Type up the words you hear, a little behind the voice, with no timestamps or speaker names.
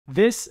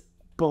This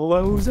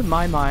blows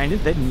my mind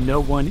that no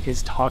one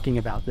is talking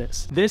about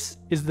this. This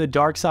is the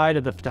dark side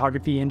of the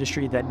photography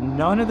industry that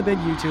none of the big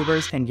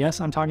YouTubers, and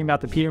yes, I'm talking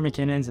about the Peter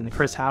McKinnons and the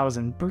Chris Howes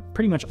and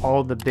pretty much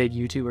all the big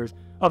YouTubers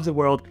of the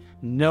world,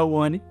 no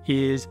one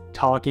is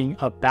talking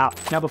about.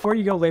 Now, before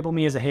you go label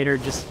me as a hater,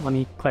 just let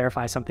me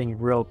clarify something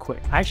real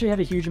quick. I actually have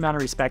a huge amount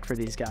of respect for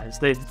these guys.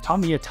 They've taught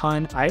me a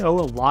ton. I owe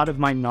a lot of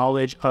my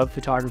knowledge of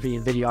photography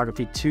and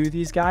videography to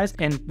these guys,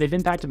 and they've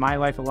impacted my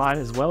life a lot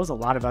as well as a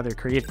lot of other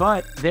creators.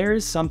 But there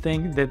is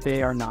something that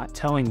they are not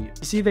telling you.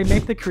 You see, they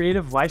make the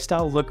creative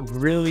lifestyle look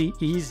really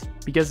easy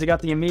because they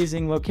got the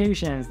amazing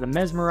locations, the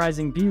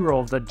mesmerizing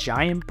B-roll, the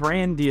giant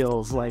brand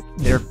deals. Like,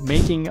 they're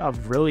making a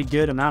really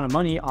good amount of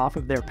money off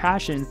of their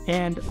passion,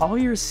 and all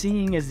you're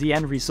seeing is the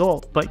end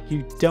result, but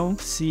you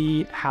don't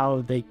see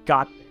how they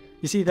got there.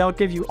 You see, they'll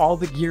give you all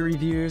the gear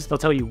reviews, they'll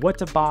tell you what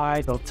to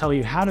buy, they'll tell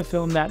you how to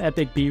film that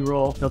epic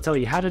B-roll, they'll tell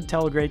you how to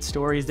tell great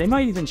stories, they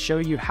might even show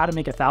you how to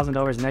make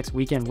 $1,000 next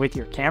weekend with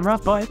your camera,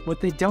 but what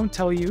they don't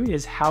tell you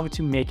is how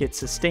to make it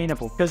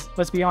sustainable. Because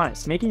let's be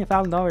honest, making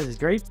 $1,000 is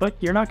great, but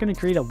you're not going to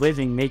create a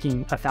living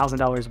making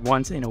 $1,000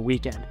 once in a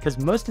weekend. Because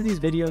most of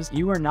these videos,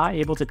 you are not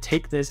able to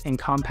take this and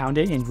compound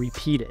it and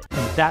repeat it.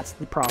 And that's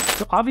the problem.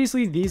 So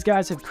obviously these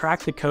guys have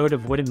cracked the code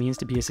of what it means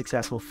to be a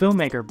successful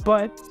filmmaker,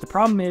 but the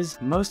problem is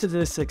most of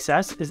this success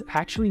is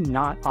actually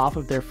not off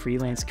of their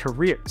freelance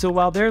career. So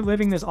while they're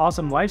living this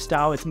awesome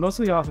lifestyle, it's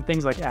mostly off of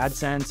things like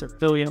AdSense or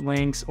affiliate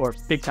links or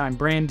big time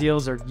brand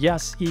deals, or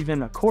yes,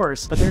 even a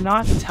course, but they're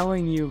not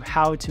telling you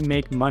how to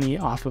make money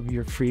off of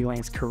your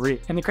freelance career.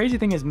 And the crazy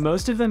thing is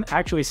most of them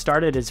actually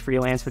started as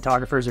freelance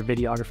photographers or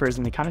videographers,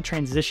 and they kind of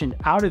transitioned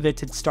out of it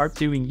to start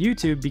doing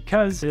YouTube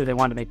because they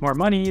wanted to make more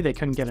money, they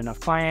couldn't get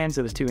enough clients,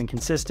 it was too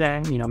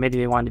inconsistent, you know, maybe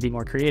they wanted to be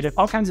more creative,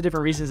 all kinds of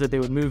different reasons that they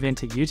would move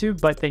into YouTube,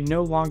 but they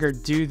no longer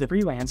do the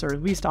freelance, or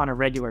at least on a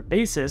regular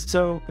basis.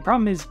 So the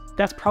problem is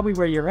that's probably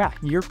where you're at.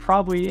 You're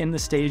probably in the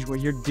stage where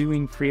you're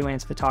doing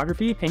freelance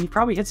photography, and you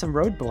probably hit some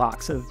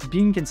roadblocks of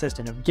being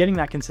consistent, of getting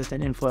that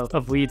consistent inflow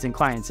of leads and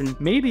clients. And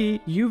maybe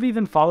you've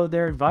even followed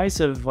their advice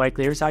of like,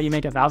 here's how you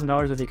make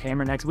 $1,000 with your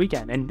camera next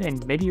weekend.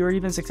 And maybe you're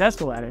even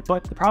successful at it.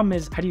 But the problem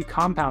is, how do you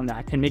compound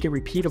that and make it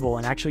repeatable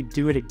and actually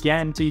do it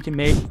again so you can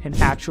make an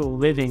actual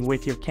living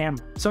with your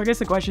camera? So I guess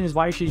the question is,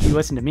 why should you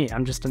listen to me?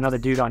 I'm just another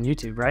dude on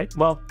YouTube, right?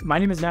 Well, my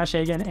name is Nash,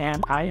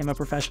 and I am a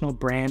professional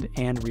brand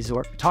and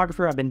resort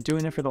photographer. I've been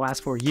doing it for the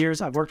last 4 years.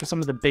 I've worked with some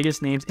of the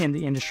biggest names in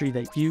the industry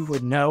that you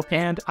would know,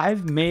 and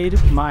I've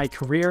made my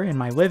career and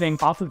my living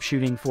off of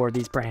shooting for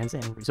these brands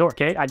and resorts.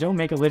 Okay, I don't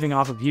make a living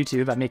off of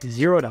YouTube. I make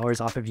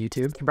 $0 off of YouTube.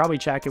 You can probably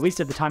check, at least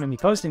at the time of me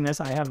posting this,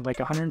 I have like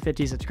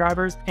 150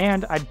 subscribers,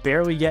 and I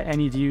barely get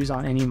any views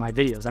on any of my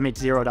videos. I make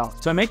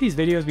 $0. So I make these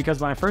videos because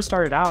when I first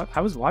started out,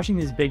 I was watching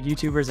these big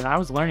YouTubers and I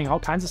was learning all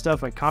kinds of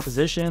stuff like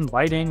composition,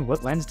 lighting,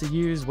 what lens to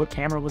use, what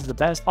camera was the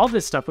best, all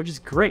this stuff, which is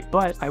great,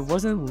 but I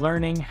wasn't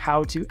learning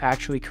how to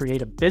actually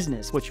create a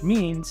business, which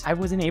means I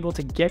wasn't able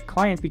to get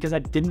clients because I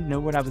didn't know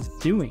what I was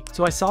doing.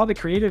 So I saw the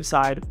creative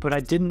side, but I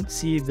didn't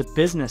see the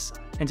business side.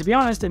 And to be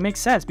honest, it makes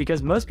sense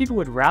because most people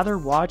would rather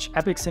watch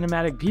epic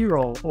cinematic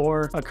B-roll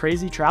or a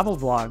crazy travel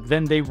vlog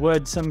than they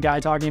would some guy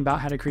talking about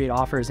how to create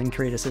offers and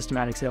create a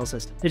systematic sales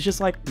system. It's just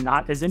like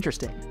not as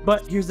interesting.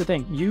 But here's the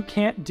thing, you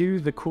can't do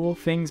the cool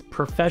things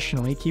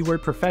professionally,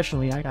 keyword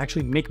professionally, I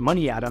actually make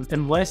money at them,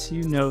 unless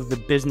you know the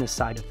business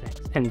side of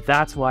things. And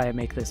that's why I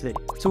make this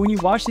video. So when you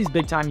watch these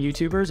big time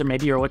YouTubers, or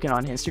maybe you're looking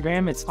on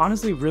Instagram, it's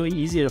honestly really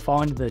easy to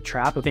fall into the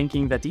trap of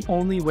thinking that the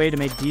only way to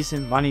make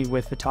decent money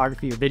with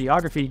photography or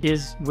videography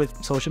is with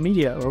social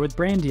media or with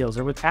brand deals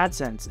or with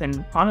AdSense.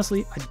 And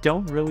honestly, I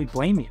don't really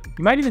blame you.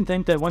 You might even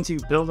think that once you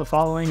build a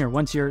following or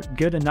once you're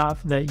good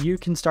enough that you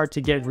can start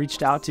to get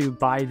reached out to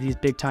by these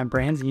big time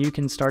brands and you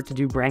can start to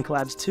do brand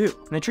collabs too.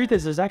 And the truth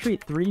is, there's actually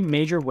 3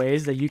 major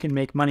ways that you can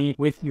make money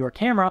with your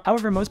camera.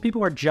 However, most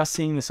people are just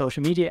seeing the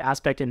social media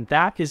aspect, and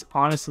that is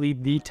honestly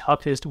the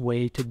toughest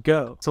way to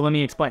go. So let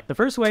me explain. The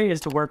first way is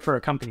to work for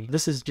a company.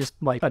 This is just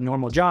like a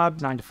normal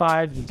job, 9 to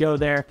 5. You go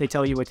there, they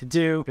tell you what to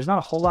do. There's not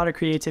a whole lot of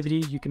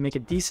creativity. You can make a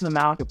decent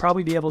amount. You'll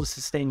probably be able to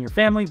sustain your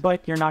family,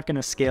 but you're not going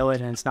to scale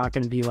it, and it's not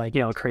going to be like,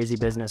 you know, a crazy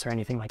business or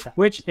anything like that.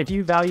 Which, if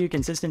you value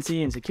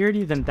consistency and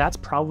security, then that's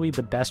probably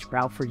the best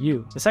route for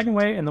you. The second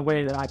way, and the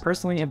way that I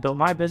personally have built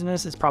my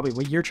business, is probably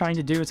what you're trying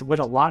to do. It's what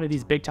a lot of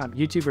these big time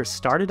YouTubers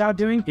started out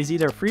doing, is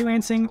either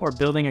freelancing or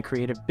building a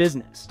creative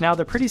business. Now,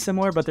 they're pretty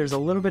similar, but there's a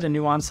little bit of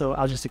nuance, so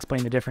I'll just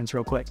explain the difference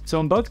real quick. So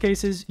in both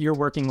cases, you're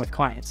working with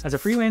clients. As a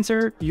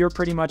freelancer, you're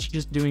pretty much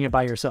just doing it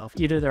by yourself.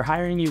 Either they're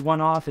hiring you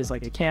one-off as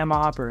like a cam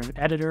op or an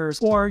editor,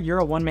 or you're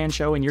a one-man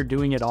show and you're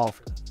doing it all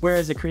for them.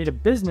 Whereas a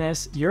creative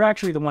business, you're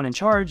actually the one in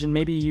charge, and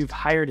maybe you've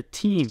hired a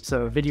team.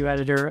 So a video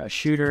editor, a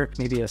shooter,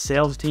 maybe a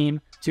sales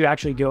team, to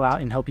actually go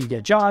out and help you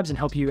get jobs and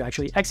help you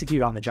actually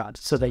execute on the jobs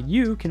so that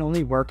you can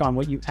only work on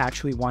what you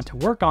actually want to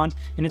work on,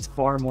 and it's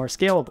far more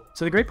scalable.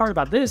 So the great part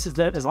about this is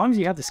that as long as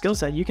you have the skill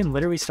set, you can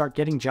literally start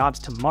getting jobs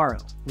tomorrow.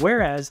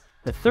 Whereas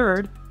the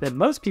third that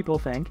most people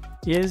think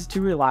is to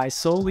rely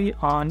solely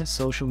on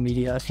social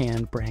media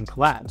and brand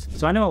collabs.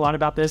 So I know a lot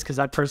about this because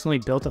I personally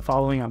built a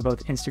following on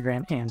both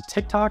Instagram and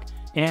TikTok,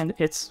 and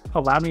it's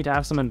allowed me to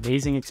have some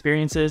amazing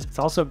experiences. It's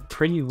also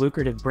pretty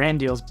lucrative brand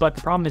deals, but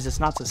the problem is it's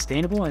not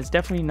sustainable, and it's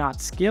definitely not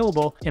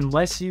scalable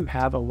unless you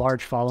have a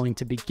large following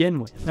to begin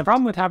with. And the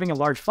problem with having a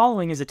large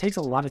following is it takes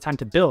a lot of time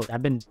to build.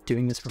 I've been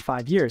doing this for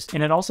 5 years,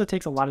 and it also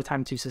takes a lot of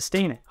time to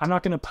sustain it. I'm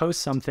not going to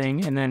post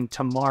something and then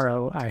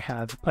tomorrow I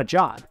have a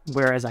job,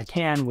 whereas I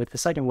can with the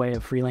second way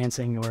of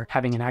freelancing or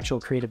having an actual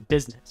creative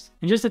business.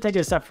 And just to take it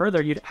a step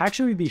further, you'd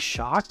actually be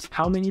shocked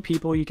how many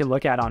people you can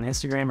look at on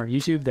Instagram or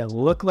YouTube that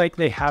look like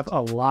they have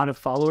a lot of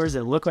followers,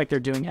 that look like they're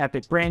doing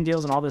epic brand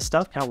deals and all this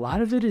stuff. And a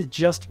lot of it is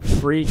just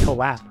free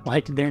collab.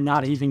 Like, they're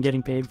not even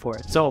getting paid for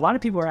it. So a lot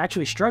of people are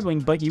actually struggling,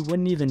 but you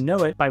wouldn't even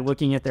know it by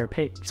looking at their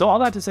page. So all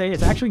that to say,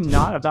 it's actually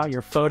not about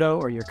your photo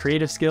or your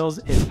creative skills.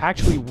 It's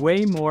actually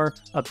way more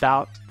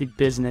about the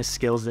business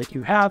skills that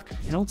you have.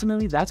 And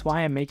ultimately, that's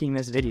why I'm making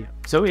this video.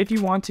 So if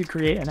you want to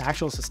create an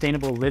actual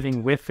sustainable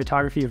living with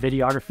photography or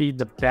videography,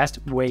 the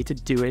best way to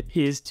do it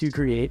is to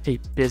create a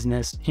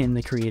business in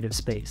the creative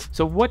space.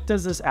 So what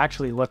does this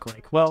actually look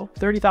like? Well,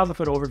 30,000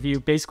 foot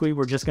overview. Basically,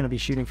 we're just going to be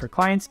shooting for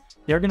clients.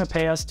 They're going to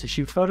pay us to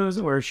shoot photos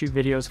or shoot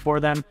videos for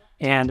them,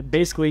 and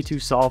basically to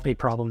solve a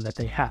problem that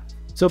they have.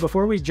 So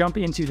before we jump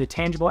into the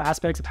tangible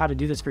aspects of how to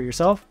do this for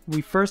yourself, we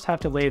first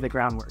have to lay the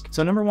groundwork.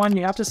 So number one,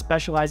 you have to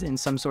specialize in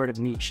some sort of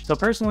niche. So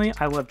personally,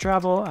 I love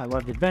travel, I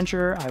love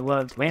adventure, I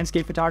love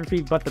landscape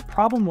photography, but the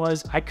problem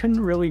was I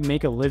couldn't really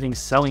make a living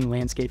selling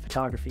landscape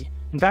photography.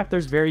 In fact,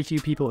 there's very few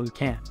people who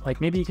can.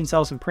 Like, maybe you can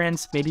sell some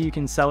prints, maybe you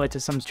can sell it to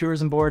some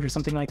tourism board or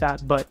something like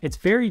that, but it's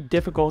very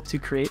difficult to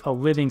create a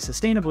living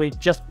sustainably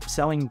just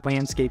selling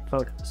landscape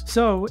photos.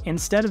 So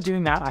instead of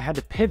doing that, I had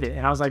to pivot,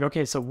 and I was like,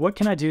 okay, so what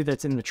can I do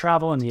that's in the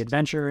travel and the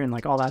adventure and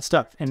like all that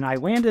stuff? And I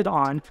landed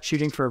on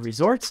shooting for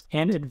resorts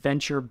and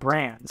adventure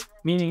brands,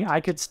 meaning I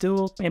could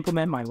still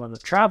implement my love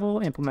of travel,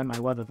 implement my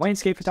love of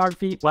landscape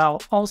photography,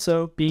 while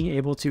also being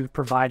able to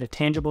provide a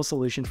tangible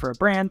solution for a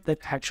brand that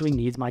actually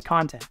needs my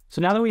content.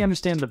 So now that we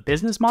understand the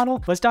business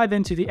model, let's dive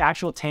into the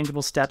actual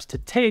tangible steps to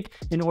take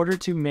in order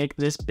to make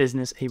this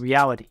business a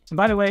reality. And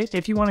by the way,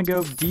 if you want to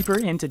go deeper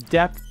into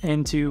depth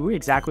into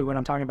exactly what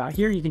I'm talking about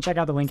here, you can check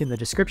out the link in the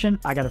description.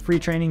 I got a free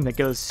training that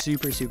goes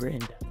super in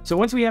depth. So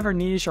once we have our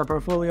niche, our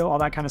portfolio, all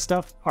that kind of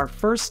stuff, our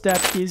first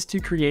step is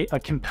to create a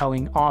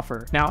compelling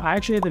offer. Now, I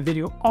actually have a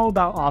video all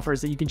about offers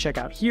that you can check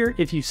out here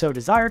if you so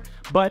desire,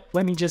 but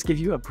let me just give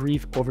you a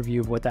brief overview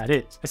of what that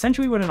is.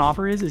 Essentially, what an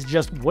offer is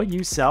just what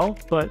you sell,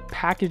 but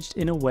packaged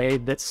in a way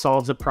that solves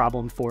a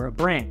problem for a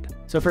brand.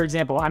 So for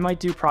example, I might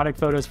do product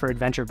photos for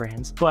adventure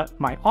brands, but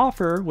my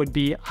offer would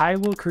be, I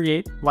will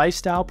create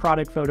lifestyle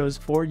product photos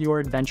for your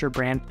adventure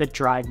brand that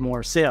drive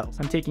more sales.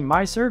 I'm taking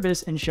my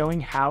service and showing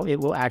how it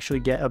will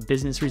actually get a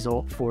business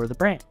result for the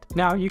brand.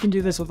 Now, you can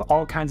do this with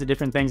all kinds of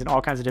different things and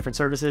all kinds of different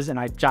services, and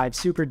I dive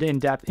super in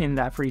depth in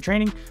that free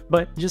training,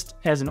 but just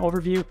as an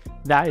overview,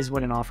 that is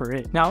what an offer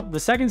is. Now, the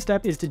second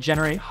step is to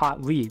generate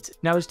hot leads.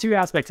 Now, there's two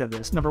aspects of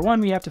this. Number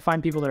one, we have to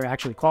find people that are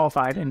actually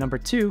qualified, and number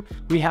two,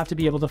 we have to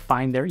be able to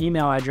find their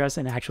email address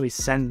and actually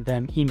send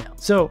them email.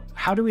 So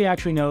how do we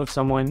actually know if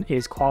someone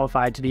is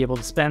qualified to be able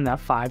to spend that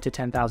 $5,000 to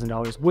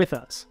 $10,000 with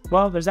us?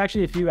 Well, there's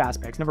actually a few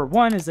aspects. Number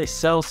one is they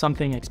sell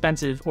something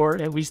expensive,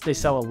 or at least they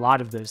sell a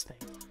lot of those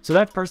things. So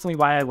that's personally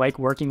why I like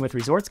working with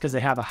resorts, because they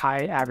have a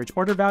high average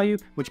order value,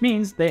 which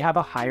means they have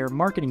a higher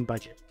marketing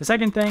budget. The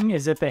second thing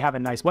is if they have a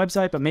nice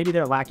website, but maybe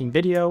they're lacking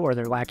video, or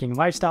they're lacking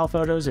lifestyle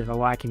photos, or they're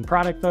lacking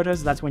product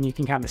photos, that's when you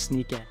can kind of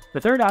sneak in.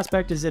 The third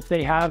aspect is if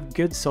they have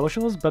good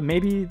socials, but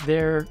maybe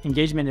their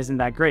engagement isn't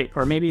that great,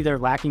 or maybe they're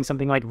lacking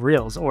something like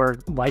reels or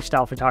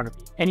lifestyle photography.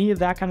 Any of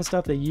that kind of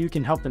stuff that you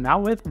can help them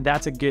out with,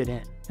 that's a good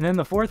in. And then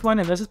the fourth one,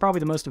 and this is probably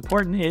the most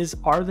important, is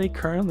are they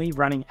currently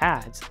running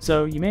ads?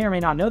 So you may or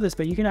may not know this,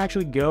 but you can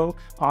actually go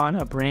on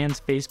a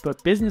brand's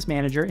Facebook business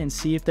manager and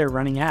see if they're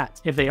running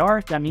ads. If they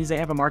are, that means they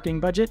have a marketing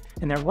budget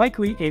and they're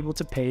likely able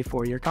to pay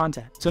for your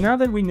content. So now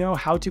that we know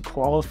how to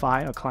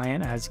qualify a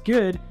client as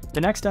good,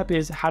 the next step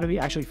is how do we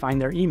actually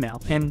find their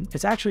email? And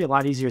it's actually a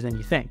lot easier than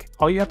you think.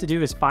 All you have to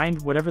do is find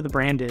whatever the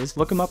brand is,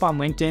 look them up on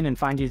LinkedIn and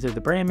find either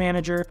the brand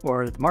manager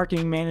or the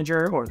marketing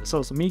manager or the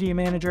social media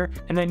manager,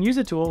 and then use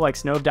a tool like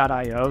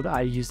Snove.io.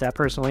 I use that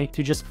personally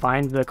to just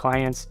find the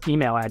client's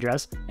email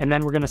address, and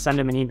then we're going to send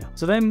them an email.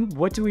 So then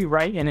what do we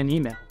write in an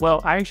email?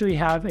 Well, I actually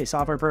have a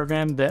software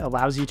program that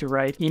allows you to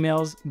write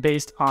emails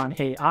based on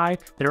AI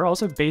that are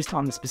also based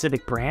on the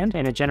specific brand,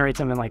 and it generates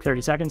them in like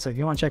 30 seconds. So if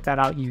you want to check that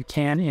out, you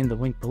can in the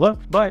link below.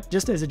 But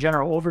just as a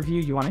general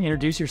overview, you want to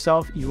introduce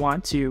yourself. You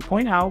want to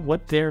point out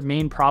what their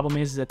main problem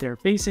is that they're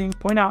facing,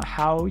 point out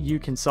how you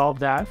can solve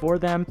that for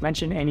them,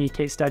 mention any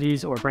case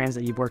studies or brands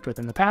that you've worked with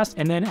in the past,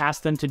 and then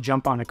ask them to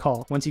jump on a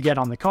call. Once you get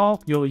on the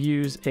call, you'll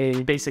use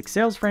a basic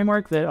sales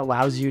framework that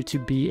allows you to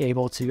be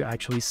able to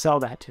actually sell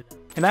that to them.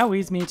 And that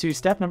leads me to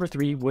step number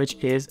 3, which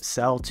is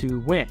sell to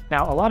win.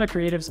 Now, a lot of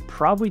creatives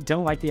probably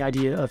don't like the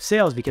idea of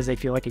sales because they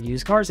feel like a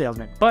used car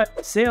salesman,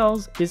 but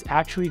sales is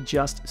actually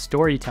just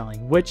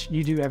storytelling, which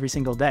you do every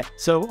single day.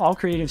 So all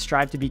creatives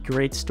strive to be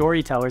great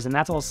storytellers, and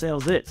that's all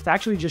sales is. It's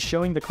actually just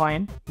showing the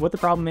client what the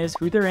problem is,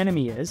 who their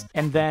enemy is,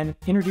 and then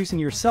introducing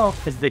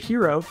yourself as the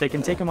hero that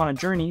can take them on a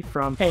journey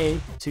from A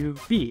to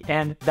B.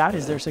 And that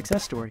is their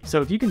success story.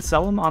 So if you can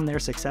sell them on their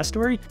success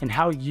story and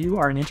how you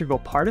are an integral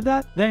part of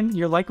that, then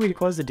you're likely to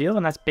close the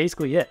deal. And that's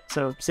basically it.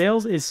 So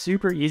sales is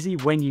super easy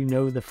when you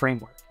know the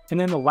framework. And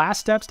then the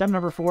last step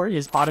number 4,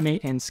 is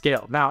automate and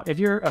scale. Now, if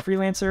you're a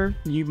freelancer,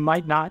 you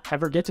might not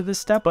ever get to this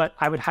step, but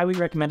I would highly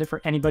recommend it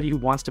for anybody who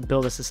wants to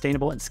build a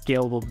sustainable and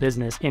scalable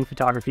business in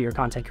photography or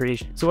content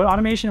creation. So what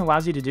automation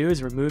allows you to do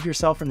is remove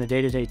yourself from the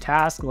day-to-day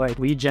tasks like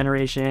lead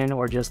generation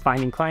or just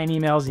finding client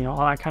emails,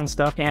 all that kind of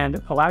stuff,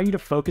 and allow you to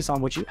focus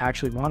on what you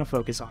actually want to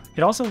focus on.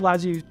 It also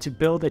allows you to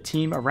build a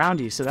team around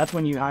you. So that's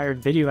when you hire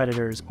video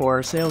editors or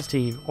a sales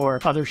team or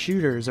other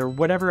shooters or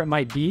whatever it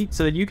might be,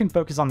 so that you can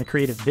focus on the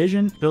creative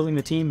vision, building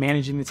the team,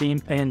 managing the team,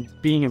 and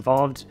being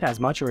involved as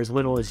much or as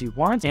little as you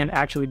want, and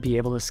actually be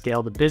able to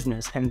scale the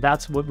business. And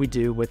that's what we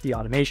do with the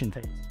automation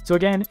phase. So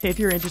again, if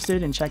you're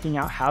interested in checking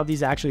out how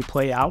these actually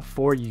play out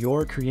for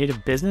your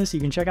creative business, you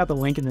can check out the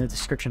link in the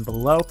description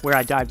below, where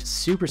I dived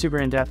super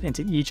in depth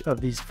into each of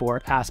these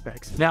 4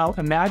 aspects. Now,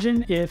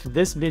 imagine if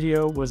this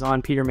video was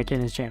on Peter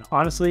McKinnon's channel.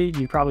 Honestly,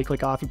 you'd probably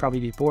click off, you'd probably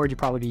be bored, you'd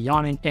probably be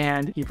yawning,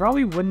 and you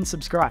probably wouldn't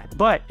subscribe.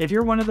 But if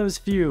you're one of those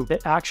few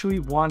that actually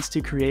wants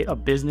to create a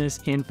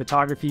business in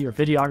photography or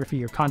videography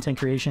or content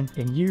creation,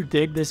 and you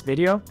dig this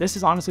video, this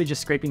is honestly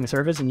just scraping the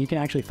surface, and you can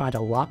actually find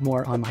a lot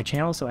more on my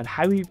channel. So I'd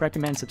highly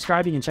recommend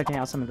subscribing and checking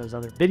out some of those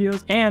other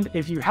videos. And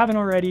if you haven't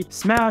already,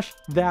 smash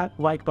that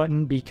like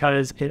button,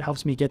 because it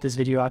helps me get this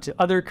video out to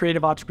other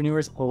creative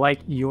entrepreneurs like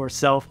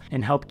yourself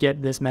and help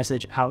get this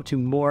message out to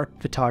more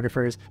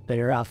photographers that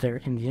are out there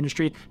in the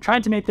industry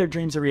trying to make their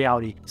dreams a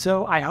reality.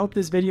 So I hope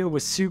this video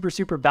was super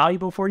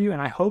valuable for you,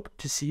 and I hope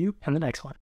to see you in the next one.